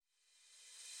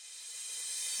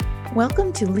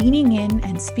Welcome to Leaning In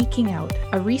and Speaking Out,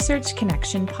 a Research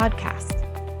Connection podcast.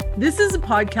 This is a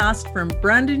podcast from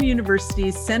Brandon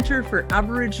University's Centre for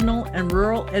Aboriginal and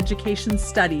Rural Education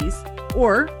Studies,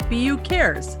 or BU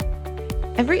Cares.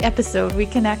 Every episode, we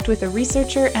connect with a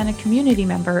researcher and a community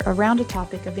member around a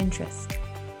topic of interest.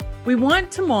 We want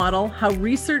to model how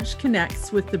research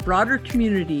connects with the broader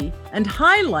community and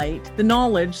highlight the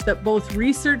knowledge that both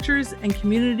researchers and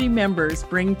community members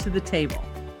bring to the table.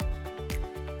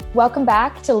 Welcome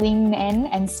back to Leaning In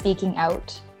and Speaking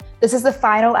Out. This is the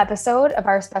final episode of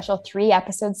our special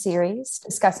 3-episode series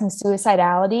discussing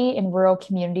suicidality in rural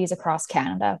communities across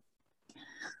Canada.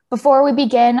 Before we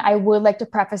begin, I would like to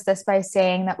preface this by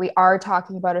saying that we are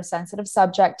talking about a sensitive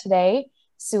subject today,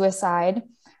 suicide,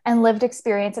 and lived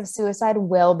experience of suicide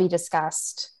will be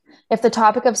discussed. If the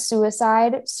topic of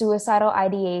suicide, suicidal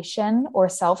ideation, or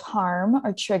self-harm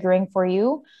are triggering for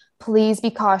you, please be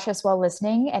cautious while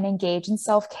listening and engage in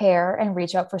self-care and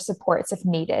reach out for supports if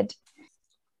needed.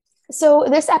 So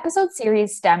this episode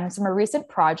series stems from a recent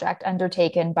project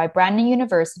undertaken by Brandon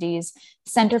University's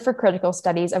Centre for Critical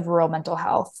Studies of Rural Mental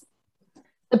Health.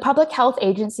 The Public Health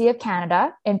Agency of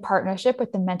Canada, in partnership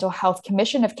with the Mental Health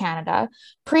Commission of Canada,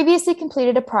 previously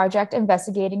completed a project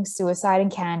investigating suicide in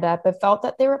Canada, but felt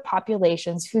that there were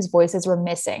populations whose voices were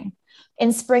missing.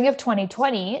 In spring of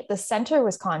 2020, the centre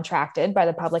was contracted by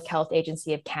the Public Health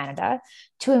Agency of Canada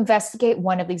to investigate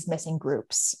one of these missing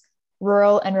groups,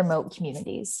 rural and remote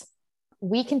communities.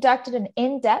 We conducted an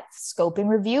in-depth scoping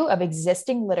review of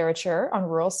existing literature on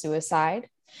rural suicide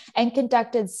and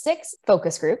conducted 6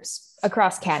 focus groups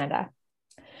across Canada.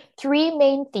 3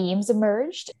 main themes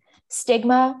emerged: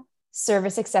 stigma,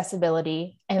 service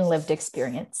accessibility, and lived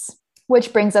experience.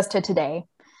 Which brings us to today.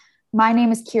 My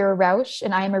name is Kira Rausch,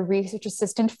 and I am a research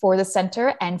assistant for the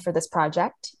Centre and for this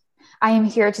project. I am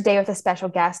here today with a special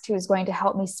guest who is going to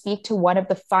help me speak to one of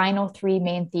the final 3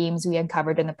 main themes we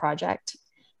uncovered in the project: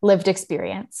 lived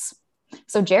experience.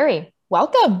 So Jerry,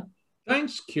 welcome.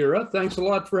 Thanks, Kira. Thanks a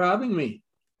lot for having me.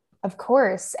 Of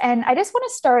course. And I just want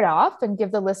to start off and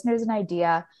give the listeners an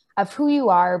idea of who you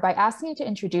are by asking you to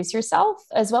introduce yourself,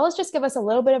 as well as just give us a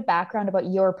little bit of background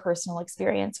about your personal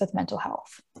experience with mental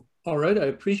health. All right. I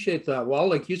appreciate that. Well,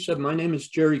 like you said, my name is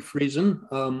Jerry Friesen.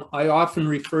 I often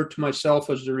refer to myself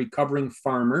as the recovering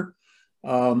farmer.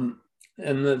 And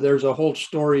there's a whole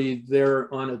story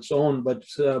there on its own, but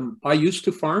I used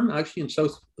to farm actually in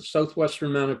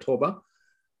southwestern Manitoba.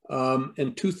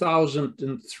 In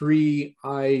 2003,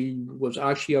 I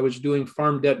was doing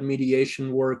farm debt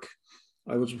mediation work.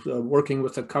 I was working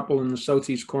with a couple in the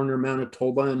southeast corner of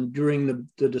Manitoba, and during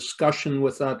the discussion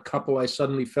with that couple, I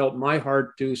suddenly felt my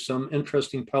heart do some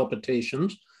interesting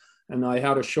palpitations, and I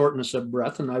had a shortness of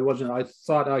breath, and I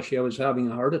thought actually I was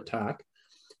having a heart attack.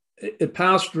 It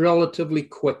passed relatively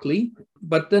quickly,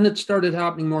 but then it started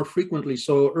happening more frequently.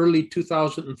 So early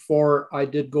 2004, I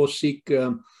did go seek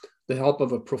the help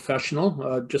of a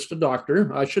professional, just a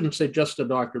doctor. I shouldn't say just a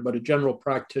doctor, but a general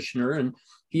practitioner. And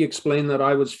he explained that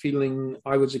I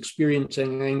was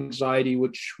experiencing anxiety,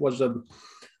 which was a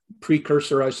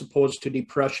precursor, I suppose, to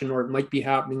depression, or it might be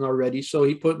happening already. So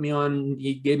he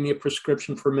gave me a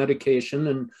prescription for medication.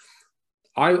 And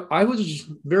I was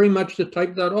very much the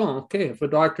type that, okay, if a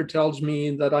doctor tells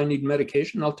me that I need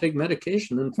medication, I'll take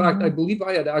medication. In fact, I believe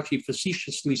I had actually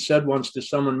facetiously said once to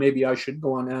someone, maybe I should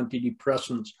go on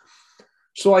antidepressants.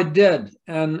 So I did.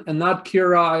 And that,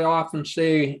 Kira, I often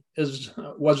say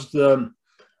was the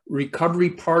recovery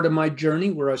part of my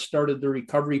journey, where I started the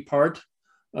recovery part.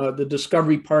 The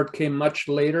discovery part came much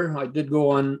later. I did go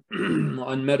on,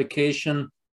 on medication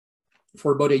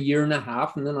for about 1.5 years,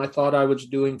 and then I thought I was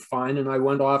doing fine, and I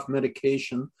went off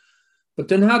medication. But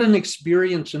then had an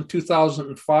experience in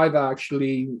 2005,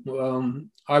 actually.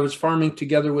 I was farming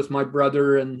together with my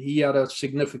brother, and he had a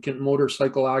significant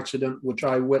motorcycle accident, which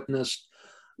I witnessed,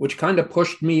 which kind of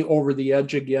pushed me over the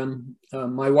edge again.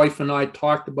 My wife and I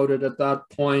talked about it at that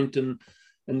point and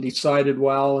decided,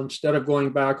 well, instead of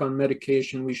going back on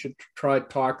medication, we should try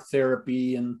talk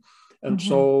therapy. And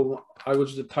so I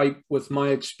was the type, with my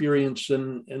experience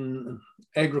in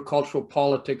agricultural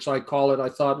politics, I call it, I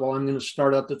thought, well, I'm going to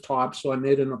start at the top. So I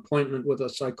made an appointment with a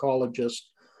psychologist.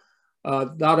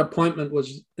 That appointment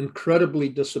was incredibly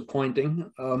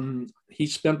disappointing. He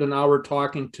spent an hour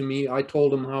talking to me. I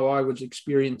told him how I was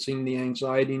experiencing the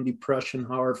anxiety and depression,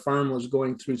 how our farm was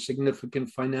going through significant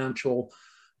financial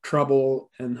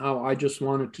trouble, and how I just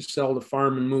wanted to sell the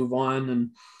farm and move on. And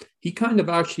he kind of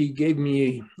actually gave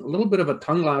me a little bit of a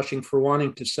tongue lashing for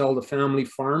wanting to sell the family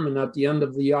farm. And at the end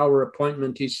of the hour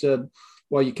appointment, he said,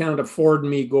 well, you can't afford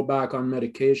me, go back on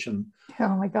medication.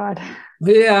 Oh my God.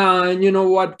 Yeah, and you know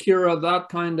what, Kira, that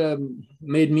kind of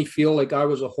made me feel like I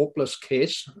was a hopeless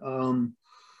case.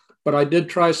 But I did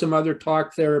try some other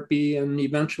talk therapy, and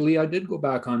eventually I did go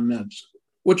back on meds,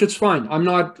 which is fine. I'm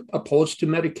not opposed to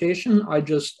medication.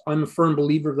 I'm a firm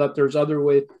believer that there's other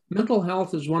ways. Mental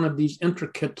health is one of these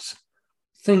intricate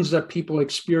things that people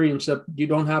experience that you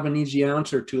don't have an easy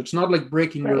answer to. It's not like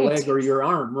breaking your leg or your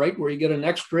arm, right? Where you get an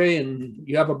x-ray and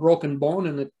you have a broken bone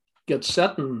and it gets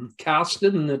set and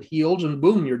casted and it heals and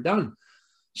boom, you're done.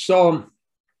 So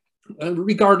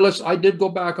regardless, I did go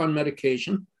back on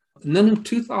medication. And then in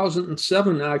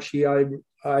 2007, actually,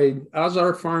 I as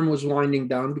our farm was winding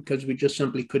down because we just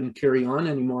simply couldn't carry on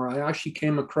anymore, I actually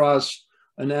came across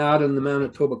an ad in the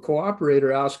Manitoba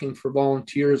Cooperator asking for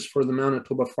volunteers for the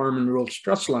Manitoba Farm and Rural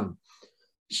Stress Line.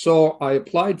 So I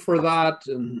applied for that,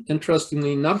 and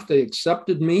interestingly enough, they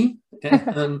accepted me.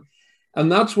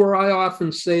 And that's where I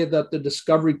often say that the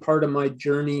discovery part of my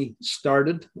journey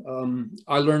started.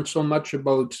 I learned so much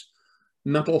about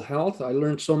mental health. I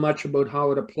learned so much about how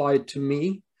it applied to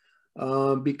me,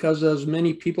 because as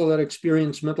many people that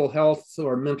experience mental health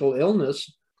or mental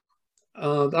illness,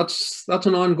 that's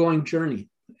an ongoing journey.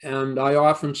 And I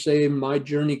often say my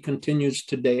journey continues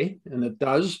today, and it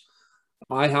does.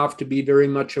 I have to be very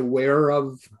much aware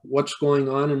of what's going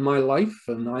on in my life,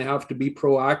 and I have to be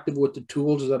proactive with the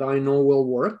tools that I know will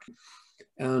work.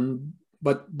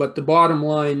 But the bottom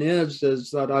line is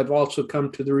that I've also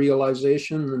come to the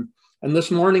realization, and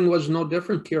this morning was no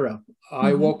different, Kira.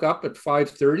 I woke up at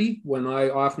 5:30 when I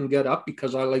often get up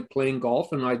because I like playing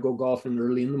golf, and I go golfing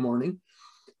early in the morning.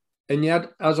 And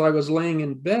yet, as I was laying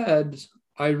in bed,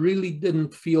 I really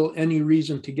didn't feel any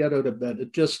reason to get out of bed.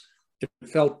 It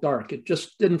felt dark. It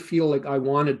just didn't feel like I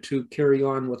wanted to carry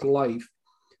on with life.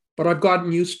 But I've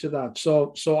gotten used to that.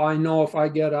 So I know if I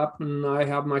get up and I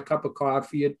have my cup of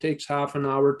coffee, it takes half an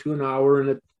hour to an hour,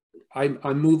 and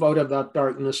I move out of that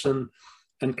darkness and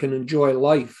can enjoy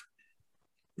life.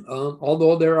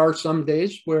 Although there are some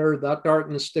days where that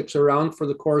darkness sticks around for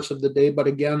the course of the day. But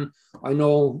again, I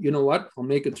know, you know what, I'll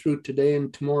make it through today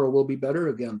and tomorrow will be better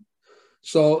again.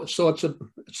 So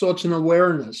it's an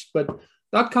awareness. But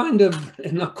that kind of,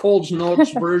 in a Coles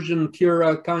Notes version,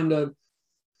 Kira, kind of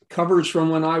covers from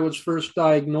when I was first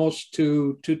diagnosed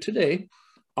to today.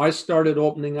 I started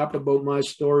opening up about my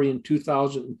story in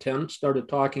 2010, started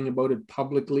talking about it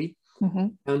publicly.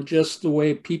 And just the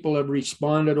way people have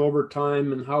responded over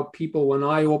time, and how people, when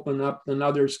I open up, then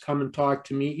others come and talk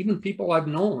to me, even people I've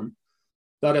known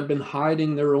that have been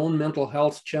hiding their own mental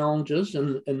health challenges,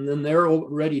 and then they're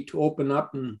ready to open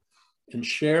up and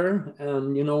share.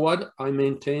 And you know what? I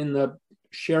maintain that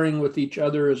sharing with each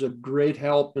other is a great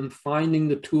help in finding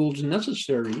the tools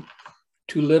necessary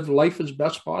to live life as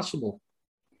best possible.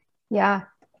 Yeah.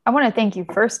 I want to thank you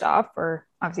first off for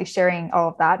obviously sharing all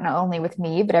of that, not only with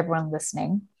me, but everyone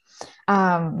listening.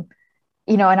 And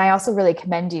I also really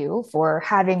commend you for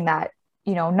having that,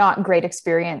 not great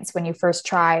experience when you first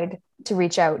tried to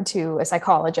reach out to a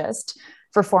psychologist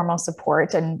for formal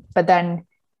support, but then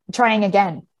trying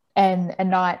again and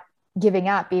not giving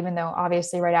up, even though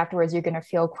obviously right afterwards you're going to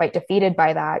feel quite defeated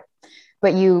by that,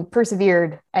 but you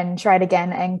persevered and tried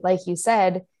again. And like you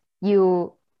said,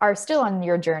 you are still on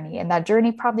your journey, and that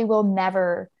journey probably will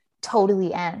never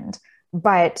totally end,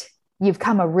 but you've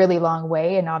come a really long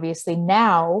way, and obviously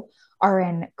now are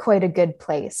in quite a good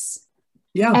place.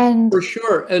 Yeah, for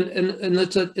sure. And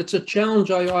it's a challenge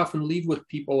I often leave with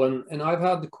people. And I've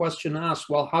had the question asked,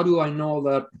 well, how do I know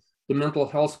that the mental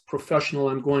health professional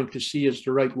I'm going to see is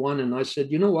the right one? And I said,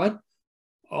 you know what?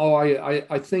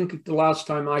 I think the last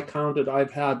time I counted,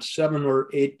 I've had 7 or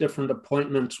 8 different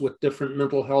appointments with different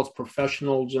mental health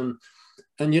professionals.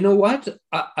 And you know what?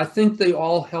 I think they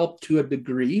all help to a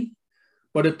degree,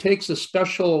 but it takes a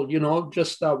special,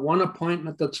 just that one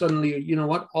appointment that suddenly, you know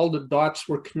what, all the dots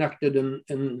were connected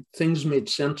and things made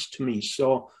sense to me.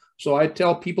 So I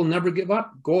tell people, never give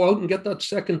up. Go out and get that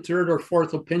second, third, or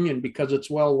fourth opinion, because it's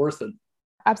well worth it.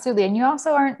 Absolutely. And you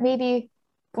also aren't maybe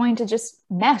going to just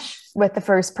mesh with the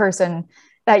first person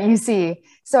that you see.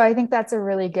 So I think that's a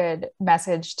really good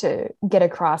message to get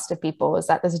across to people, is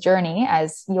that this journey,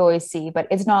 as you always see, but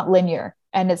it's not linear,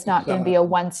 and it's not going to be a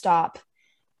one-stop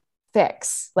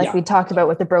fix like we talked about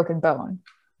with the broken bone.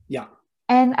 Yeah.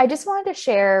 And I just wanted to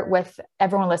share with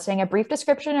everyone listening a brief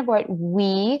description of what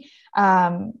we,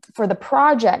 for the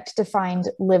project, defined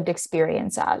lived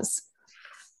experience as.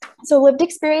 So lived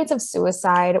experience of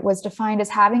suicide was defined as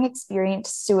having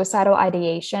experienced suicidal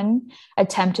ideation,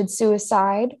 attempted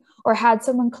suicide, or had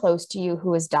someone close to you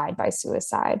who has died by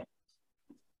suicide.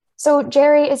 So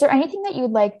Jerry, is there anything that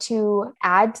you'd like to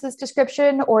add to this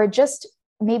description, or just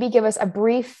maybe give us a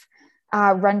brief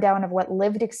rundown of what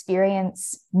lived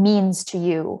experience means to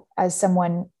you as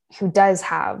someone who does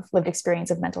have lived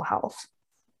experience of mental health?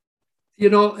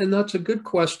 And that's a good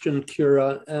question,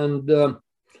 Kira. And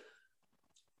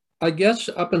I guess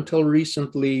up until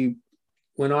recently,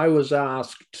 when I was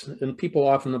asked, and people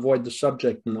often avoid the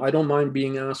subject, and I don't mind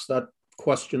being asked that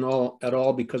question at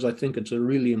all because I think it's a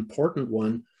really important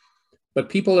one, but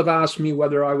people have asked me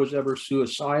whether I was ever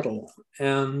suicidal.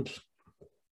 And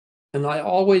I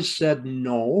always said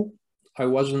no, I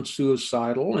wasn't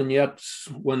suicidal. And yet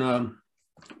when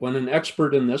an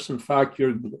expert in this, in fact,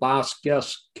 your last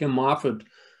guest, Kim Moffitt,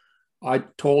 I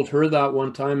told her that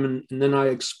one time, and then I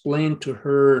explained to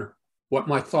her what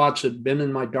my thoughts had been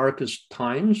in my darkest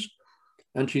times.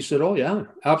 And she said, oh yeah,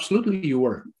 absolutely you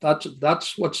were.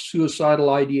 That's what suicidal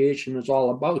ideation is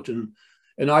all about.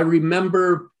 And I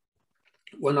remember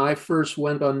when I first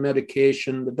went on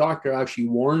medication, the doctor actually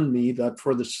warned me that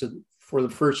for the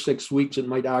first 6 weeks, it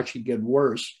might actually get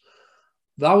worse.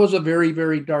 That was a very,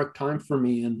 very dark time for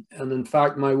me. And in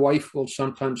fact, my wife will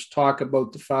sometimes talk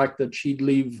about the fact that she'd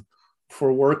leave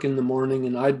for work in the morning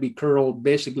and I'd be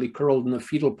basically curled in a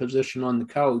fetal position on the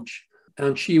couch.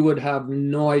 And she would have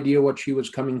no idea what she was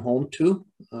coming home to.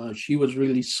 She was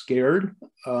really scared.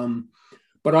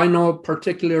 But I know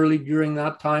particularly during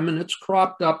that time, and it's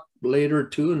cropped up later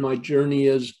too in my journey,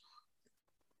 is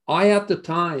I at the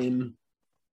time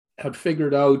had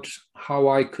figured out how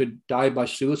I could die by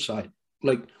suicide.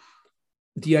 Like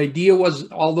the idea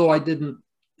was, although I didn't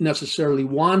necessarily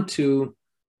want to,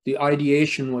 the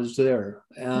ideation was there.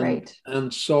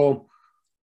 And so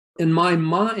in my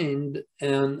mind,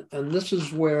 and this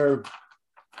is where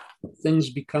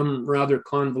things become rather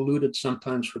convoluted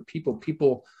sometimes for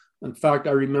people. In fact,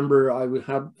 I remember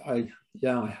I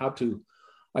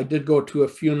did go to a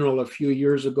funeral a few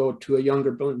years ago to a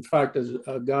younger, in fact, as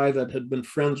a guy that had been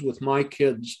friends with my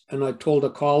kids. And I told a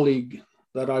colleague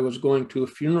that I was going to a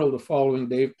funeral the following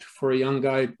day for a young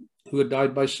guy who had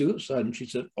died by suicide. And she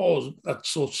said, oh, that's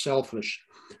so selfish.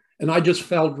 And I just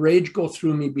felt rage go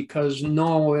through me because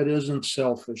no, it isn't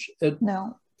selfish.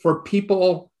 No. For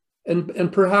people,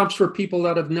 and perhaps for people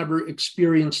that have never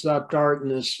experienced that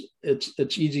darkness,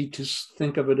 it's easy to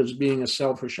think of it as being a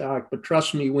selfish act. But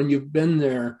trust me, when you've been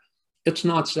there, it's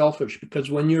not selfish,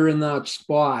 because when you're in that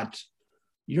spot,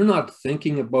 you're not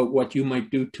thinking about what you might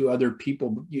do to other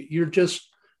people. You're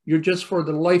just for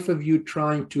the life of you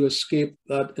trying to escape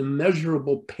that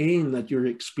immeasurable pain that you're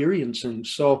experiencing.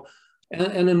 So,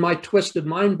 and in my twisted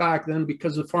mind back then,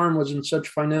 because the farm was in such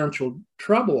financial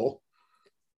trouble,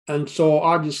 and so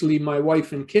obviously my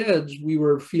wife and kids, we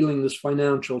were feeling this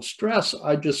financial stress.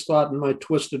 I just thought, in my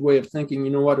twisted way of thinking,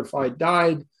 you know what, if I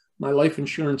died, my life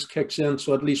insurance kicks in,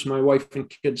 so at least my wife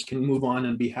and kids can move on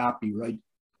and be happy, right?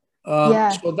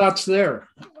 So that's there.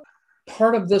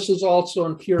 Part of this is also,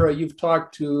 and Kira, you've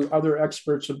talked to other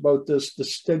experts about this, the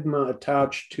stigma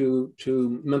attached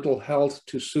to mental health,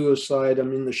 to suicide. I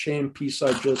mean, the shame piece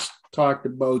I just talked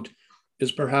about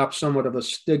is perhaps somewhat of a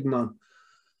stigma.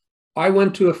 I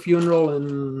went to a funeral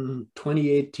in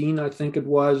 2018, I think it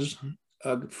was.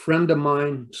 A friend of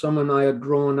mine, someone I had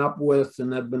grown up with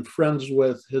and had been friends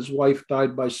with, his wife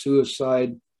died by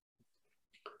suicide,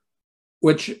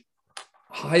 which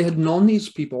I had known these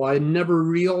people. I had never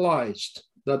realized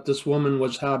that this woman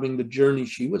was having the journey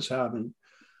she was having.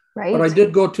 Right. But I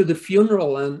did go to the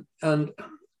funeral, and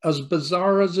as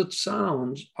bizarre as it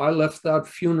sounds, I left that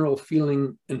funeral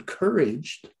feeling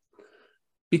encouraged,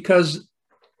 because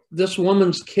this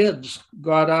woman's kids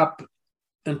got up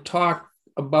and talked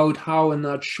about how in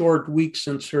that short week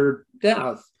since her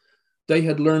death, they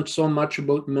had learned so much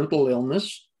about mental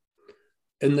illness.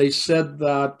 And they said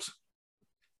that,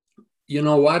 you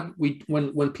know what,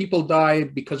 when people die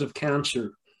because of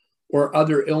cancer or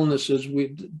other illnesses,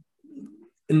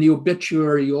 in the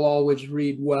obituary, you'll always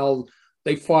read, well,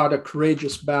 they fought a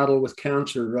courageous battle with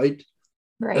cancer, right?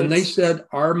 Right. And they said,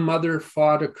 our mother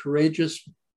fought a courageous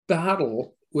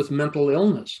battle with mental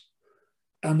illness.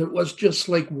 And it was just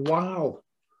like, wow.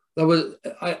 That was,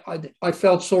 I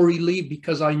felt so relieved,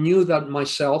 because I knew that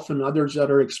myself and others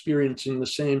that are experiencing the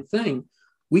same thing,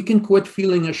 we can quit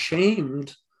feeling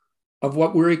ashamed of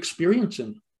what we're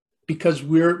experiencing, because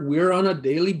we're on a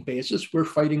daily basis, we're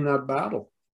fighting that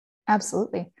battle.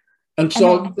 Absolutely. And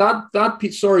so that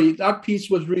piece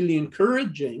was really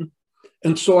encouraging.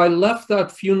 And so I left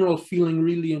that funeral feeling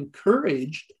really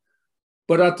encouraged,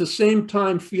 but at the same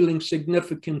time feeling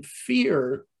significant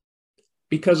fear,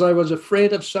 because I was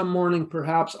afraid of some morning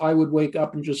perhaps I would wake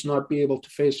up and just not be able to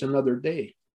face another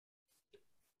day.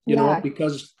 You know,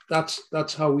 because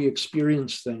that's how we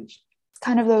experience things.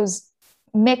 Kind of those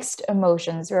mixed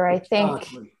emotions where I think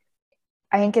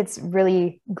I think it's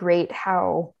really great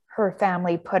how her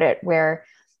family put it, where,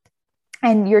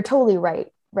 and you're totally right,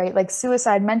 right? Like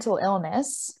suicide, mental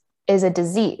illness is a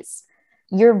disease.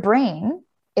 Your brain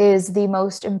is the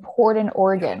most important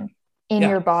organ in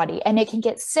your body, and it can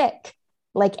get sick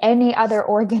like any other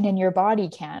organ in your body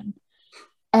can.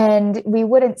 And we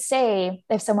wouldn't say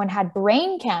if someone had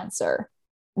brain cancer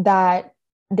that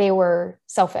they were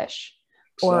selfish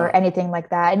or anything like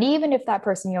that. And even if that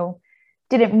person,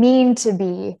 didn't mean to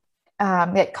be,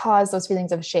 it caused those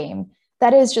feelings of shame.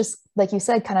 That is just, like you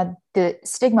said, kind of the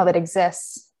stigma that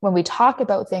exists when we talk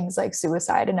about things like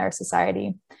suicide in our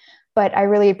society. But I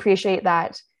really appreciate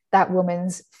that that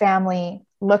woman's family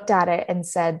looked at it and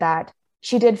said that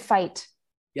she did fight.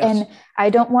 Yes. And I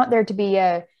don't want there to be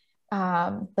a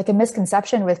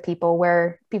misconception with people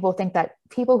where people think that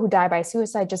people who die by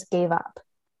suicide just gave up.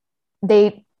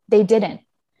 They didn't.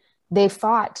 They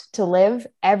fought to live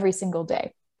every single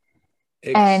day.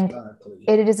 Exactly.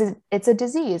 And it's a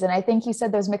disease. And I think you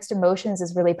said those mixed emotions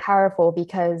is really powerful,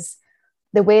 because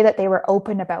the way that they were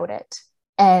open about it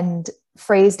and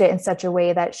phrased it in such a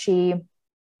way that she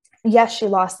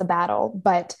lost the battle,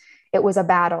 but it was a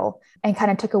battle, and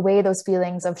kind of took away those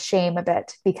feelings of shame a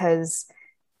bit, because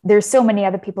there's so many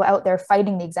other people out there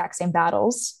fighting the exact same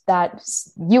battles that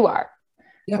you are.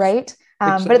 Yes. Right.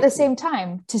 Exactly. But at the same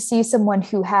time, to see someone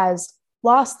who has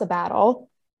lost the battle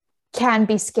can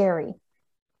be scary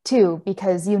too,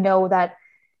 because you know that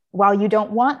while you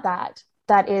don't want that,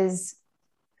 that is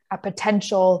a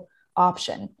potential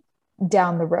option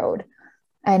down the road.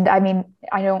 And I mean,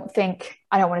 I don't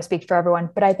want to speak for everyone,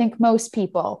 but I think most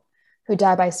people who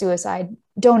die by suicide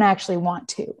don't actually want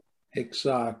to.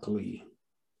 Exactly.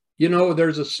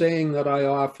 There's a saying that I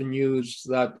often use,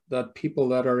 that people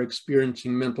that are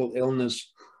experiencing mental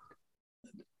illness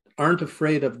aren't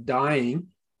afraid of dying,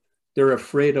 they're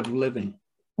afraid of living.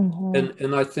 Mm-hmm.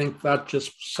 And I think that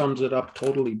just sums it up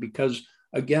totally, because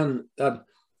again, that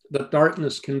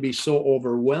darkness can be so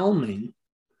overwhelming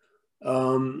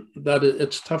that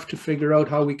it's tough to figure out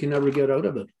how we can ever get out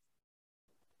of it.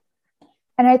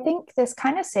 And I think this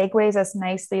kind of segues us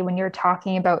nicely when you're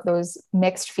talking about those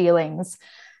mixed feelings.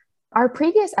 Our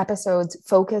previous episodes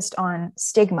focused on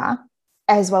stigma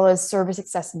as well as service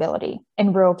accessibility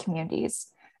in rural communities.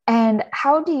 And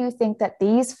how do you think that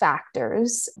these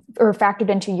factors are factored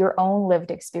into your own lived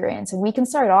experience? And we can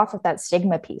start off with that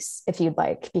stigma piece, if you'd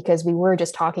like, because we were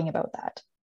just talking about that.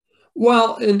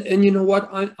 Well, and you know what?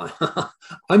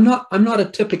 I'm not a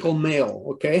typical male.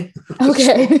 Okay.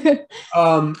 Okay.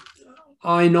 So,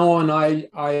 I know, and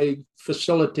I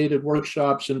facilitated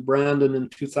workshops in Brandon in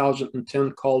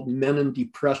 2010 called Men in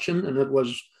Depression, and it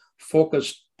was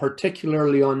focused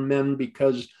particularly on men,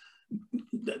 because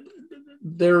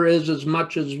there is, as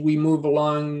much as we move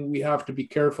along, we have to be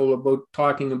careful about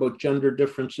talking about gender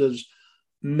differences.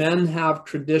 Men have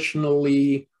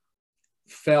traditionally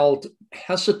felt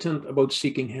hesitant about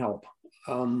seeking help.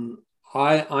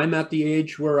 I'm at the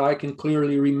age where I can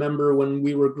clearly remember when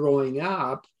we were growing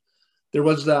up, there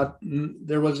was that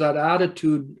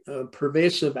attitude,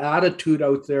 pervasive attitude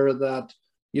out there that,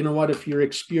 if you're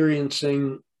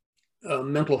experiencing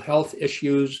mental health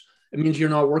issues, it means you're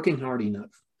not working hard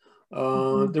enough.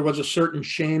 Mm-hmm. There was a certain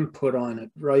shame put on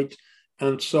it, right?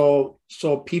 And so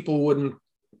people wouldn't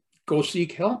go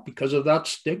seek help because of that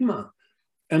stigma.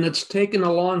 And it's taken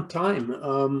a long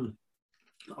time.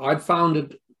 I found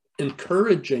it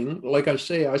encouraging. Like I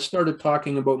say, I started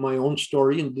talking about my own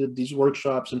story and did these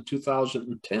workshops in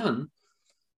 2010.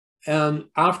 And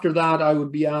after that, I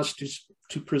would be asked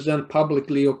to present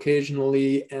publicly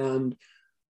occasionally. And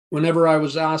whenever I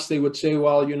was asked, they would say,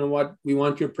 well, you know what, we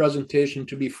want your presentation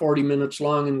to be 40 minutes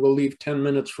long and we'll leave 10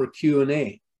 minutes for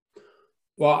Q&A.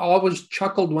 Well, I always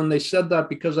chuckled when they said that,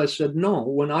 because I said, no,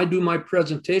 when I do my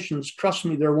presentations, trust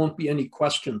me, there won't be any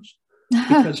questions,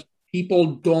 because people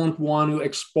don't want to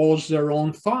expose their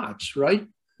own thoughts, right?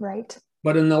 Right.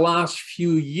 But in the last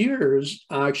few years,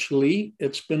 actually,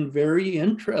 it's been very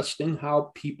interesting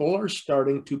how people are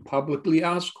starting to publicly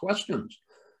ask questions.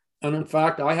 And in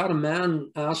fact, I had a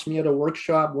man ask me at a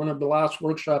workshop, one of the last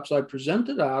workshops I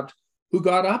presented at, who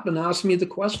got up and asked me the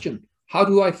question, how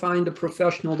do I find a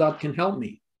professional that can help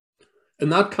me?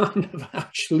 And that kind of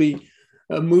actually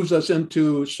moves us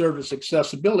into service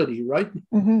accessibility, right?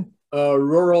 Mm-hmm.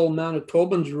 Rural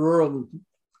Manitobans, rural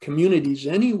communities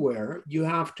anywhere, you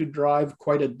have to drive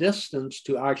quite a distance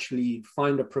to actually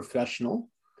find a professional.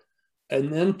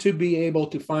 And then to be able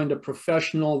to find a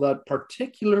professional that,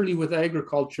 particularly with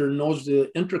agriculture, knows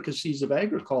the intricacies of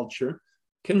agriculture,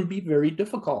 can be very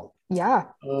difficult. Yeah,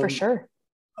 for sure.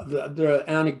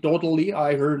 Anecdotally,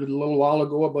 I heard a little while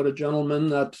ago about a gentleman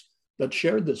that that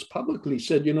shared this publicly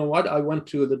said, you know what, I went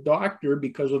to the doctor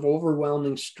because of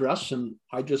overwhelming stress, and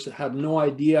I just had no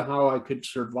idea how I could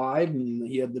survive. And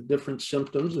he had the different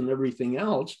symptoms and everything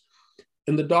else.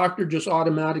 And the doctor just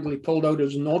automatically pulled out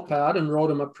his notepad and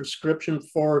wrote him a prescription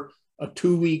for a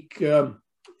 2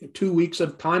 weeks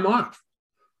of time off.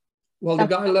 Well, the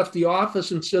guy left the office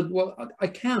and said, well, I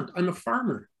can't. I'm a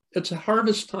farmer. It's a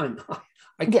harvest time.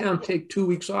 I can't take 2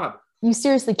 weeks off. You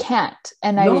seriously can't.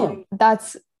 And No.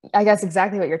 that's, I guess,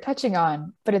 exactly what you're touching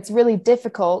on. But it's really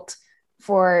difficult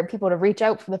for people to reach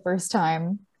out for the first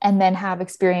time and then have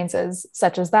experiences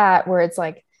such as that, where it's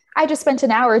like, I just spent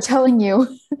an hour telling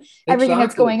you everything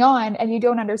that's going on and you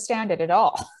don't understand it at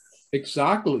all.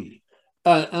 Exactly.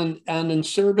 And in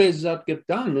surveys that get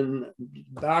done, and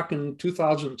back in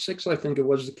 2006, I think it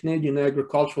was, the Canadian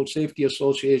Agricultural Safety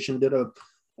Association did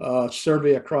a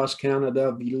survey across Canada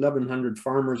of 1,100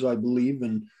 farmers, I believe,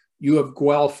 and U of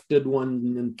Guelph did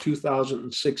one in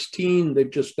 2016. They've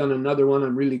just done another one.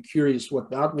 I'm really curious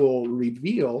what that will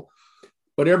reveal.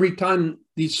 But every time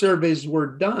these surveys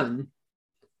were done,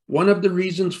 one of the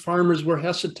reasons farmers were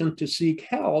hesitant to seek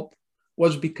help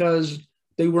was because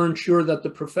they weren't sure that the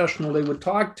professional they would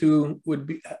talk to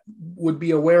would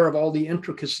be aware of all the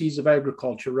intricacies of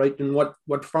agriculture, right? And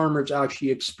what farmers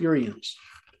actually experience.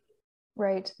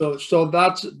 Right. So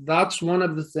that's one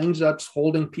of the things that's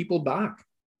holding people back.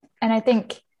 And I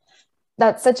think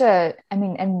that's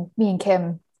and me and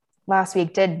Kim last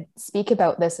week did speak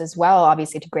about this as well,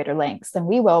 obviously to greater lengths than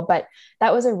we will, but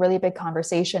that was a really big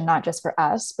conversation, not just for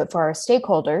us, but for our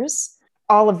stakeholders,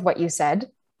 all of what you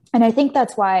said. And I think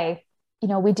that's why,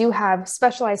 we do have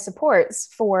specialized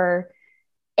supports for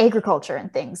agriculture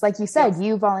and things. Like you said,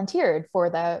 you volunteered for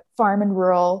the Farm and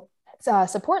Rural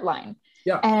support line.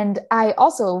 Yeah. And I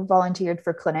also volunteered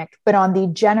for Clinic, but on the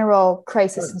general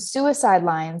crisis and suicide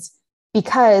lines,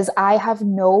 because I have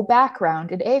no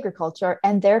background in agriculture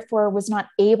and therefore was not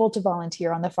able to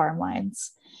volunteer on the farm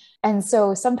lines. And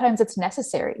so sometimes it's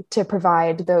necessary to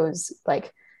provide those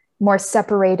like more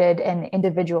separated and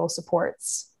individual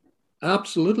supports.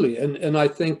 Absolutely. And I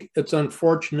think it's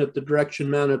unfortunate the direction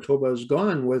Manitoba has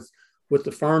gone with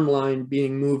the farm line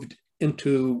being moved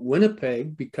into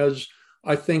Winnipeg, because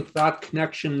I think that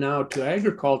connection now to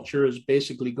agriculture is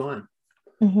basically gone.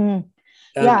 Mm-hmm.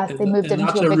 They moved it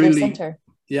into a bigger center.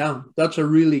 Yeah, that's a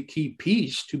really key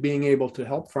piece to being able to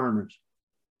help farmers.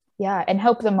 Yeah, and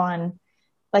help them on,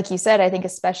 like you said, I think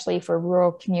especially for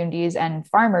rural communities and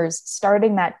farmers,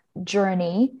 starting that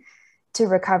journey to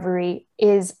recovery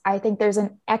is, I think there's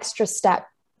an extra step,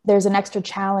 there's an extra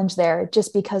challenge there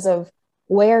just because of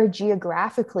where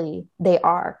geographically they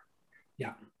are.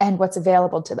 Yeah. And what's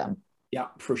available to them. Yeah,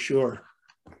 for sure.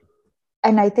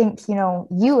 And I think,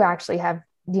 you actually have,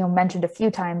 mentioned a few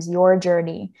times your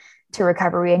journey to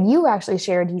recovery, and you actually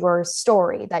shared your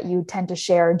story that you tend to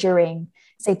share during,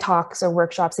 say, talks or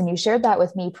workshops. And you shared that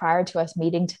with me prior to us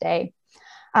meeting today.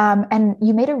 And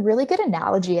you made a really good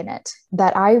analogy in it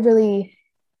that I really,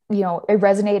 it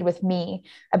resonated with me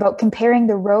about comparing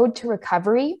the road to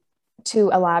recovery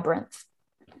to a labyrinth.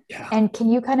 Yeah. And can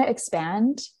you kind of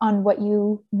expand on what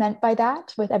you meant by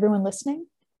that with everyone listening?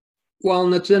 Well,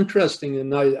 and it's interesting,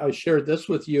 and I shared this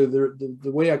with you.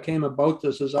 The way I came about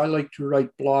this is I like to write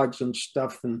blogs and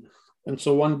stuff, and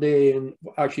so one day, and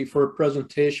actually for a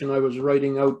presentation, I was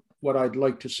writing out what I'd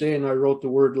like to say, and I wrote the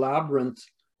word labyrinth,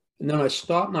 and then I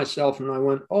stopped myself and I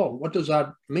went, oh, what does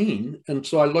that mean? And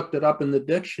so I looked it up in the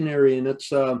dictionary, and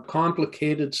it's a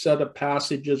complicated set of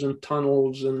passages and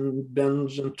tunnels and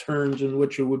bends and turns in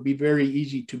which it would be very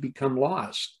easy to become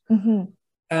lost. Mm-hmm.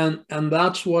 And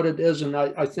that's what it is. And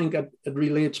I think it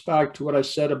relates back to what I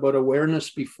said about awareness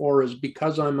before, is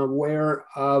because I'm aware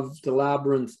of the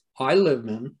labyrinth I live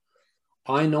in,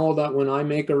 I know that when I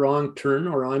make a wrong turn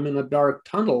or I'm in a dark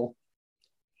tunnel,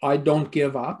 I don't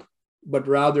give up, but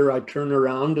rather I turn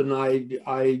around and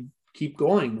I keep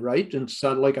going, right? And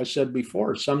so, like I said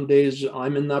before, some days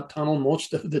I'm in that tunnel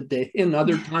most of the day, and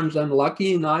other times I'm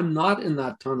lucky and I'm not in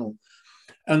that tunnel.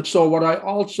 And so what I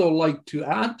also like to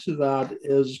add to that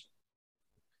is,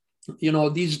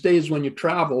 these days when you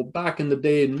travel, back in the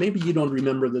day, and maybe you don't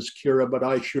remember this, Kira, but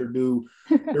I sure do,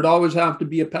 there'd always have to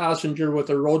be a passenger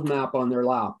with a road map on their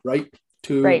lap, right?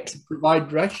 To provide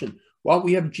direction. Well,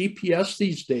 we have GPS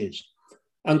these days.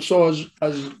 And so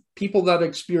as people that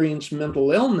experience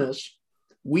mental illness,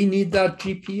 we need that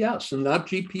GPS, and that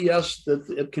GPS, that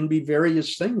it can be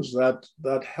various things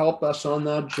that help us on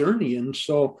that journey. And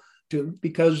so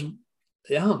because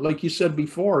like you said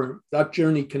before, that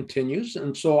journey continues.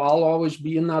 And so I'll always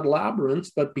be in that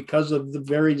labyrinth, but because of the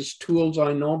various tools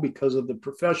I know, because of the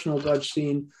professionals I've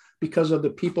seen, because of the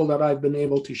people that I've been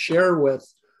able to share with,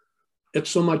 it's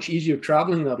so much easier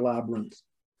traveling that labyrinth.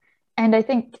 And I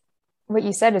think what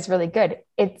you said is really good.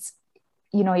 It's,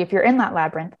 if you're in that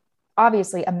labyrinth,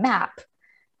 obviously a map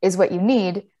is what you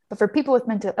need. But for people with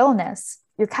mental illness,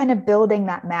 you're kind of building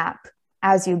that map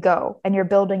as you go, and you're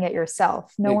building it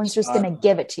yourself. No one's just going to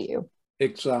give it to you.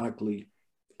 Exactly.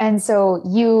 And so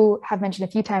you have mentioned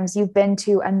a few times you've been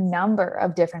to a number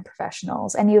of different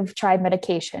professionals, and you've tried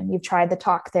medication, you've tried the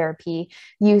talk therapy.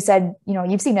 You said,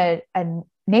 you've seen a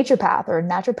naturopath or a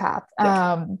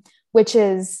naturopath, which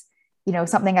is,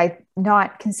 something I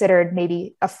not considered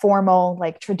maybe a formal,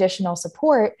 like traditional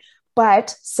support,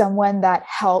 but someone that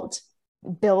helped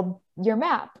build your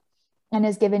map and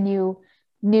has given you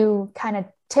new kind of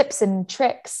tips and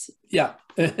tricks. Yeah.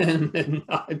 And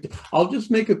I'll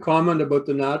just make a comment about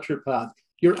the naturopath.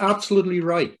 You're absolutely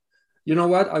right. You know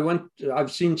what?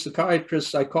 I've seen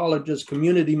psychiatrists, psychologists,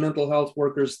 community mental health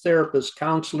workers, therapists,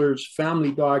 counselors,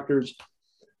 family doctors.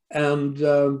 And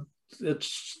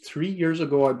it's 3 years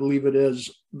ago, I believe it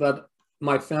is, that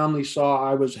my family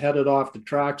saw I was headed off the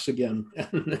tracks again.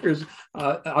 And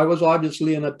I was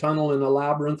obviously in a tunnel, in a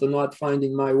labyrinth, and not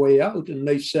finding my way out. And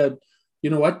they said, you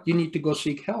know what? You need to go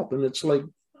seek help. And it's like,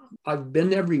 I've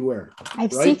been everywhere.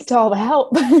 I've sought all the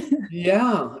help.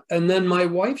 Yeah. And then my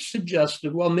wife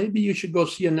suggested, well, maybe you should go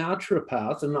see a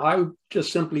naturopath. And I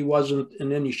just simply wasn't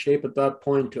in any shape at that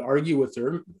point to argue with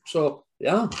her. So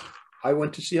yeah, I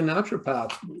went to see a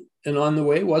naturopath, and on the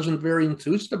way wasn't very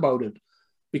enthused about it,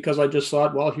 because I just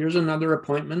thought, well, here's another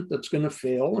appointment that's going to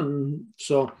fail. And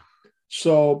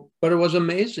but it was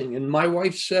amazing. And my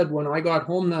wife said, when I got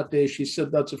home that day, she said,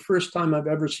 that's the first time I've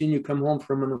ever seen you come home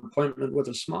from an appointment with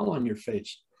a smile on your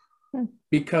face.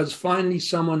 Because finally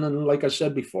someone, and like I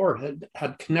said before,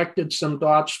 had connected some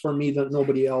dots for me that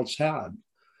nobody else had.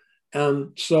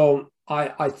 And so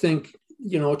I think,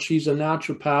 she's a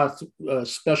naturopath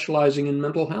specializing in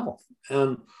mental health.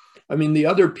 And I mean, the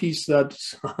other piece that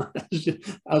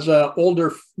as an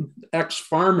older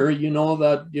ex-farmer,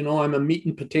 I'm a meat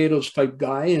and potatoes type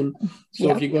guy. And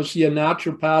so if you go see a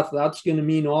naturopath, that's going to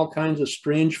mean all kinds of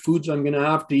strange foods I'm going to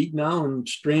have to eat now, and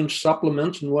strange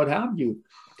supplements and what have you.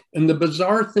 And the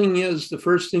bizarre thing is, the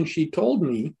first thing she told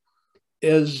me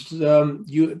is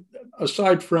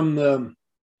aside from the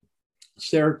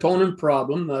serotonin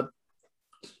problem that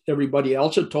everybody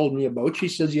else had told me about, she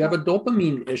says, you have a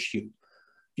dopamine issue.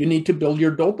 You need to build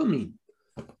your dopamine.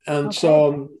 And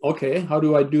so, how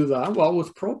do I do that? Well,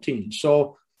 with protein.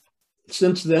 So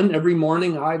since then, every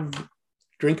morning I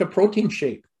drink a protein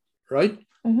shake, right?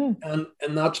 Mm-hmm.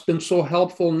 And that's been so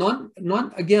helpful.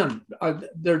 Not again,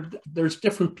 there's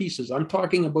different pieces. I'm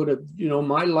talking about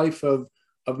my life of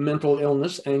mental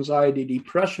illness, anxiety,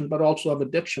 depression, but also of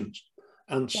addictions.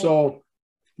 And so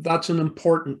that's an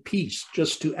important piece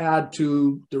just to add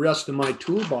to the rest of my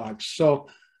toolbox. So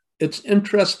it's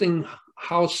interesting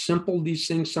how simple these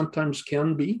things sometimes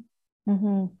can be.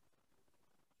 Mm-hmm.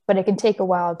 But it can take a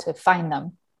while to find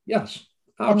them. Yes,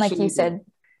 absolutely. And like you said,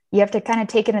 you have to kind of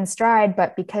take it in stride,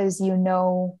 but because you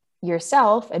know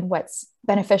yourself and what's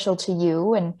beneficial to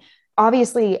you. And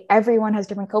obviously everyone has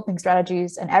different coping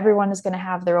strategies, and everyone is going to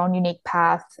have their own unique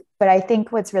path. But I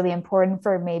think what's really important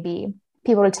for maybe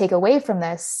people to take away from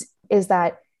this is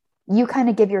that you kind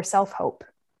of give yourself hope,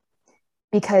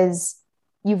 because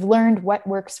you've learned what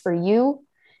works for you,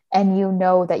 and you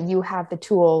know that you have the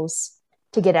tools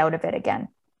to get out of it again.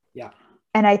 Yeah.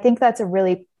 And I think that's a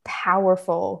really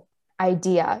powerful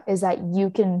idea, is that you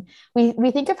can,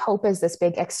 we think of hope as this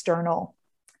big external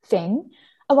thing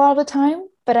a lot of the time,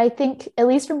 but I think, at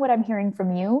least from what I'm hearing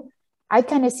from you, I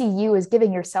kind of see you as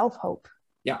giving yourself hope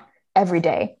every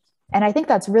day. And I think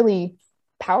that's really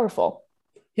powerful.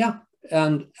 Yeah.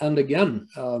 And again,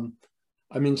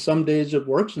 I mean, some days it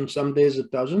works and some days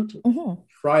it doesn't. Mm-hmm.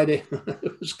 Friday,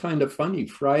 it was kind of funny.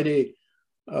 Friday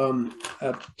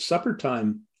at supper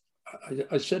time,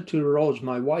 I said to Rose,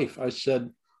 my wife, I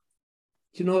said,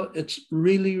 it's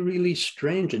really, really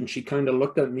strange. And she kind of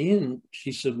looked at me and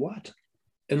she said, what?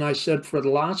 And I said, for the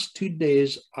last 2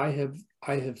 days, I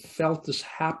have felt this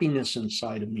happiness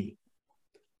inside of me,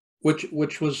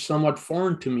 which was somewhat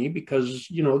foreign to me because,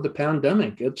 the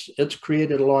pandemic, it's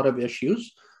created a lot of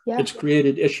issues. Yeah. It's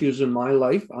created issues in my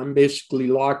life. I'm basically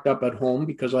locked up at home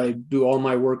because I do all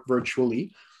my work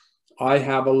virtually. I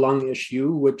have a lung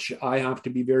issue, which I have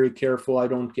to be very careful I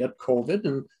don't get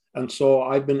COVID. And so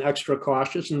I've been extra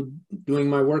cautious in doing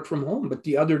my work from home. But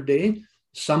the other day,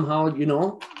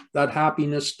 somehow, that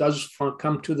happiness does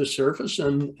come to the surface,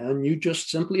 and you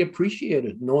just simply appreciate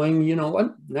it, knowing,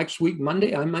 what, next week,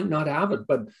 Monday, I might not have it,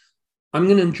 but I'm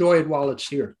going to enjoy it while it's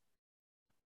here.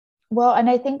 Well, and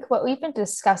I think what we've been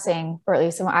discussing, or at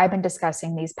least what I've been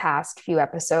discussing these past few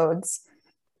episodes,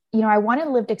 I wanted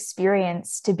lived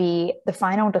experience to be the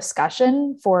final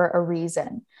discussion for a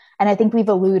reason. And I think we've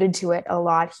alluded to it a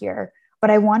lot here, but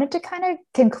I wanted to kind of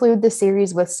conclude the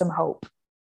series with some hope.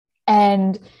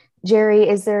 And Jerry,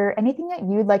 is there anything that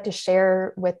you'd like to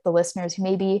share with the listeners who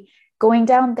may be going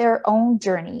down their own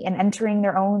journey and entering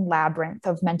their own labyrinth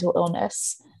of mental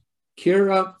illness?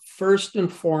 Kira, first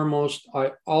and foremost,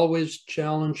 I always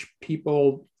challenge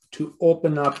people to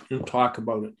open up and talk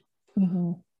about it.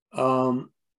 Mm-hmm.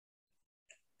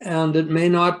 And it may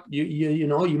not,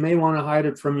 you may want to hide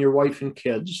it from your wife and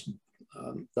kids.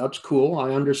 That's cool.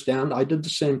 I understand. I did the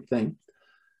same thing.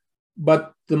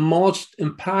 But the most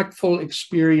impactful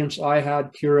experience I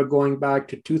had, Kira, going back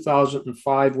to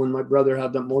 2005 when my brother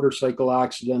had that motorcycle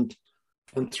accident.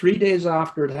 And 3 days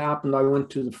after it happened, I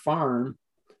went to the farm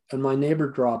and my neighbor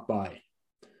dropped by.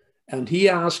 And he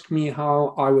asked me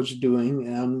how I was doing.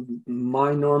 And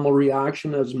my normal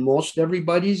reaction, as most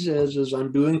everybody's, is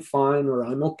I'm doing fine, or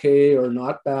I'm okay, or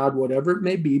not bad, whatever it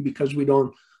may be, because we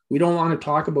don't want to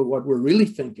talk about what we're really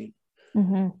thinking.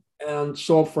 Mm-hmm. And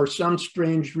so for some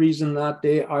strange reason that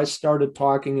day, I started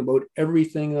talking about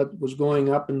everything that was going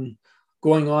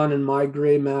on in my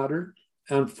gray matter.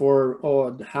 And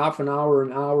for half an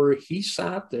hour, he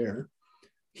sat there.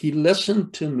 He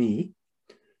listened to me.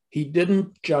 He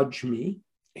didn't judge me.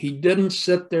 He didn't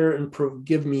sit there and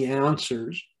give me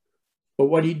answers. But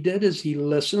what he did is he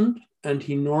listened and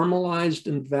he normalized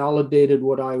and validated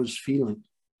what I was feeling.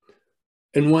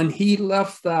 And when he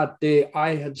left that day,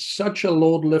 I had such a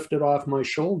load lifted off my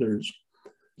shoulders,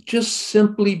 just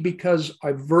simply because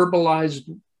I verbalized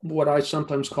what I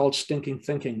sometimes call stinking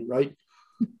thinking, right?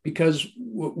 Because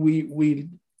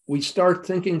we start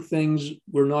thinking things,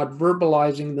 we're not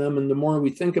verbalizing them. And the more we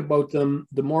think about them,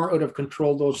 the more out of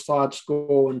control those thoughts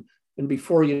go. And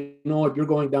before you know it, you're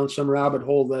going down some rabbit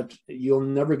hole that you'll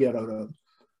never get out of.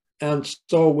 And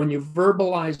so when you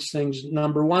verbalize things,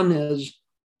 number one is,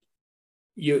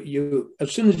 you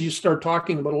as soon as you start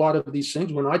talking about a lot of these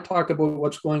things, when I talk about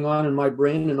what's going on in my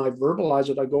brain and I verbalize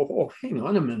it, I go, oh, hang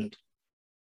on a minute.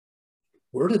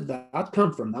 Where did that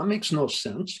come from? That makes no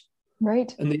sense.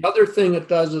 Right. And the other thing it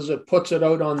does is it puts it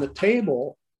out on the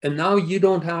table. And now you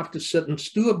don't have to sit and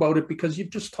stew about it because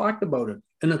you've just talked about it.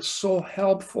 And it's so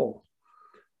helpful.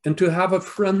 And to have a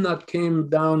friend that came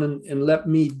down and let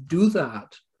me do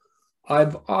that,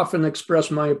 I've often expressed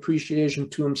my appreciation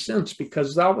to him since,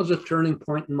 because that was a turning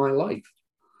point in my life.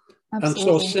 Absolutely.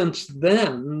 And so since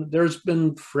then, there's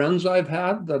been friends I've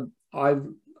had that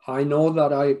I know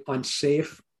that I'm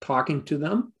safe talking to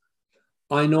them.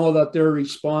 I know that their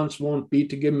response won't be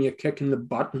to give me a kick in the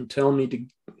butt and tell me to,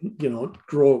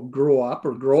 grow up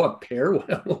or grow a pair,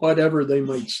 whatever they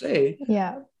might say.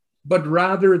 Yeah. But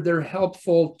rather they're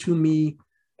helpful to me.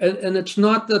 And it's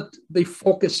not that they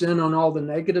focus in on all the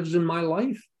negatives in my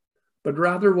life, but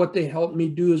rather what they help me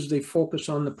do is they focus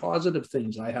on the positive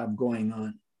things I have going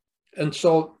on. And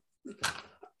so,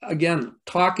 again,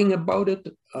 talking about it,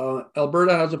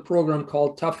 Alberta has a program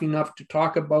called Tough Enough to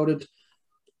Talk About It.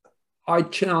 I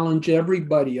challenge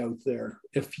everybody out there.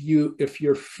 If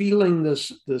you're feeling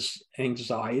this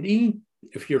anxiety,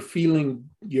 if you're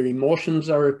feeling your emotions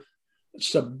are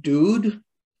subdued,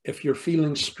 if you're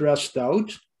feeling stressed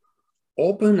out,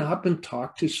 open up and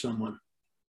talk to someone.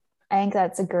 I think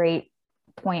that's a great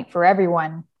point for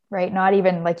everyone, right? Not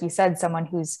even, like you said, someone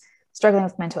who's struggling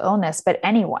with mental illness, but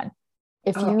anyone.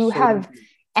 If you Absolutely. Have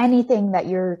anything that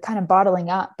you're kind of bottling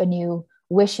up and you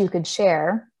wish you could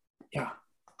share,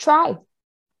 try.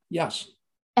 Yes.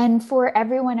 And for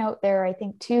everyone out there, I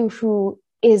think too, who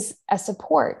is a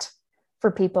support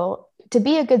for people, to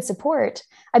be a good support.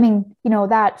 I mean,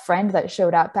 that friend that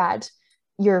showed up at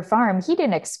your farm, he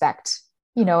didn't expect,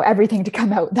 everything to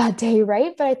come out that day,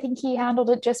 right? But I think he handled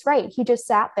it just right. He just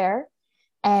sat there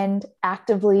and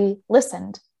actively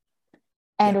listened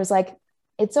and was like,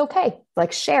 it's okay.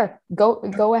 Like, share,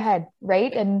 go ahead.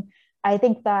 Right. And I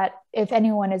think that if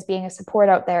anyone is being a support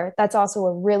out there, that's also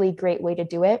a really great way to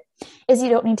do it, is you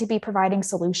don't need to be providing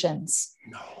solutions.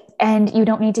 No. And you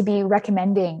don't need to be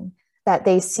recommending that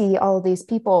they see all of these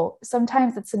people.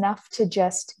 Sometimes it's enough to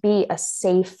just be a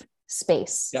safe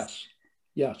space.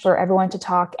 Yes. For everyone to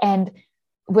talk. And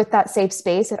with that safe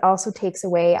space, it also takes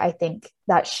away, I think,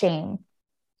 that shame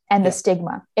and the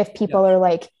stigma. If people are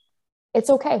like, it's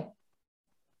okay.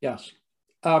 Yes,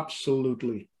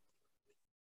 absolutely.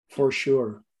 For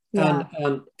sure. Yeah.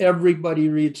 And everybody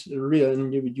reads the real,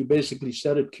 and you basically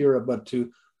said it, Kira, but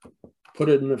to put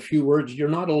it in a few words, you're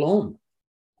not alone.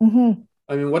 Mm-hmm.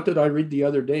 I mean, what did I read the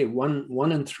other day?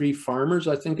 One in three farmers,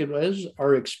 I think it was,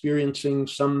 are experiencing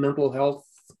some mental health.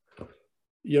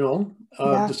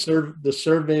 The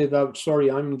survey that,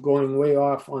 sorry, I'm going way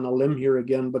off on a limb here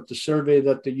again, but the survey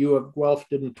that the U of Guelph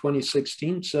did in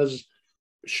 2016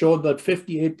 showed that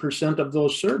 58% of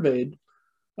those surveyed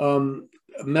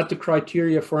met the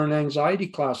criteria for an anxiety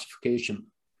classification.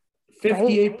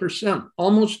 58%,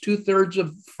 almost 2/3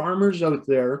 of farmers out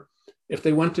there, if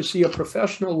they went to see a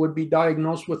professional, would be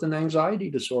diagnosed with an anxiety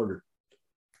disorder.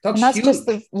 That's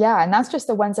huge. And that's just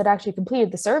the ones that actually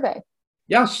completed the survey.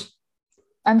 Yes.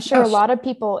 I'm sure a lot of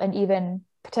people, and even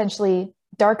potentially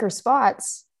darker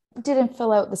spots, didn't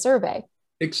fill out the survey.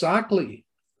 Exactly.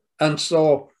 And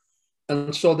so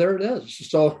there it is.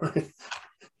 So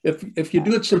if you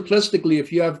do it simplistically,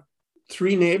 if you have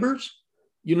 3 neighbors,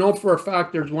 you know for a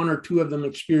fact there's 1 or 2 of them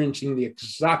experiencing the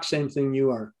exact same thing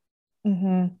you are.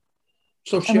 Mm-hmm.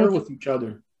 So share with each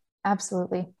other.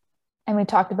 Absolutely. And we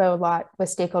talked about a lot with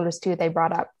stakeholders too. They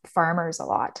brought up farmers a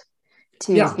lot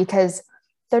too, because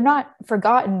they're not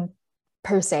forgotten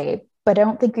per se, but I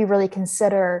don't think we really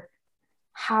consider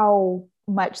how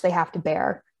much they have to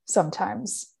bear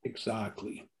sometimes.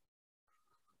 Exactly.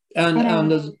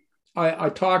 And as I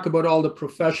talk about all the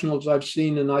professionals I've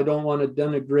seen, and I don't want to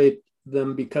denigrate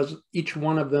them because each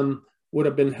one of them would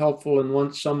have been helpful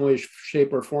in some way,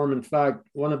 shape, or form. In fact,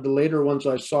 one of the later ones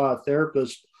I saw, a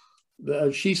therapist,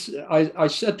 I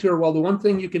said to her, well, the one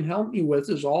thing you can help me with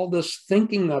is all this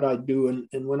thinking that I do.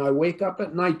 And when I wake up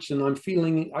at nights and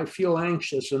I feel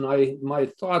anxious and my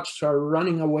thoughts are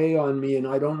running away on me and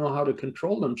I don't know how to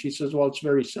control them. She says, well, it's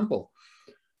very simple.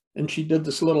 And she did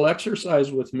this little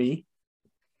exercise with me.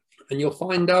 And you'll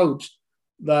find out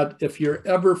that if you're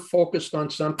ever focused on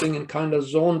something and kind of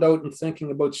zoned out and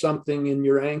thinking about something and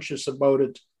you're anxious about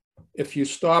it, if you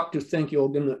stop to think,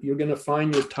 you're gonna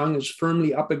find your tongue is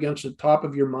firmly up against the top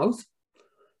of your mouth.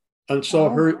 And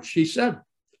so she said,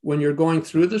 when you're going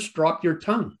through this, drop your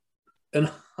tongue.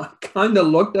 And I kind of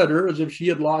looked at her as if she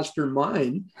had lost her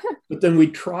mind. But then we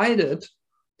tried it.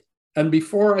 And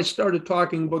before I started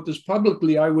talking about this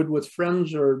publicly, I would, with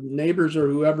friends or neighbors or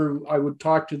whoever, I would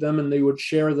talk to them and they would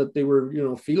share that they were,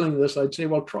 feeling this. I'd say,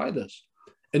 well, try this.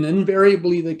 And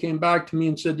invariably they came back to me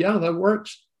and said, yeah, that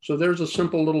works. So there's a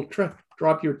simple little trick.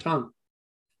 Drop your tongue.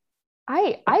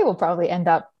 I will probably end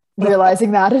up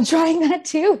realizing that and trying that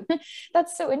too.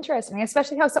 That's so interesting,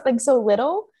 especially how something so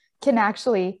little can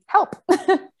actually help.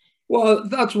 Well,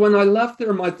 that's when I left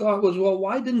there. My thought was, well,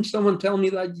 why didn't someone tell me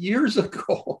that years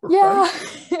ago? Yeah.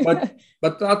 Right?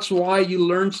 But that's why you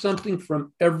learn something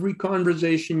from every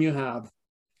conversation you have.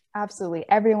 Absolutely.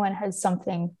 Everyone has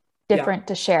something different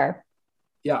to share.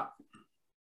 Yeah.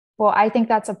 Well, I think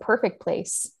that's a perfect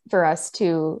place for us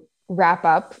to wrap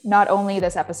up not only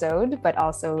this episode, but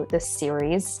also this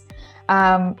series.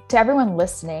 To everyone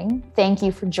listening, thank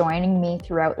you for joining me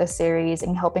throughout the series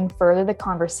and helping further the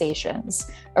conversations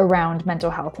around mental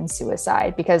health and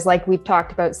suicide. Because like we've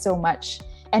talked about so much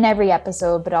in every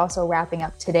episode, but also wrapping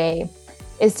up today,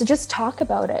 is to just talk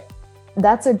about it.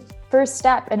 That's a first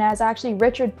step. And as actually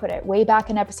Richard put it way back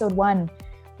in episode 1,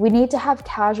 we need to have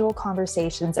casual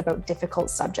conversations about difficult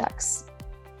subjects.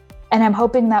 And I'm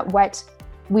hoping that what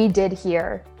we did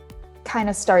here kind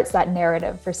of starts that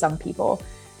narrative for some people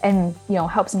and,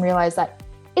 helps them realize that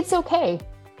it's okay.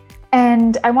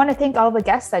 And I want to thank all the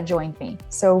guests that joined me.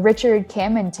 So Richard,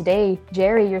 Kim, and today,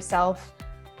 Jerry, yourself,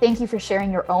 thank you for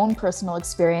sharing your own personal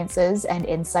experiences and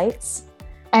insights.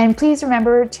 And please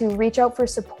remember to reach out for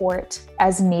support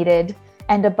as needed.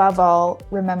 And above all,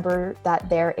 remember that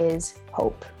there is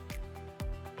hope.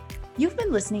 You've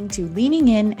been listening to Leaning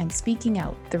In and Speaking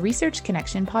Out, the Research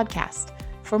Connection podcast.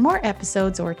 For more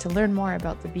episodes or to learn more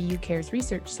about the BU Cares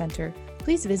Research Center,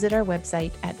 please visit our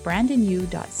website at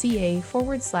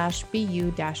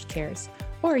brandonu.ca/BU-Cares,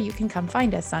 or you can come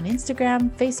find us on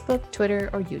Instagram, Facebook, Twitter,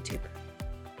 or YouTube.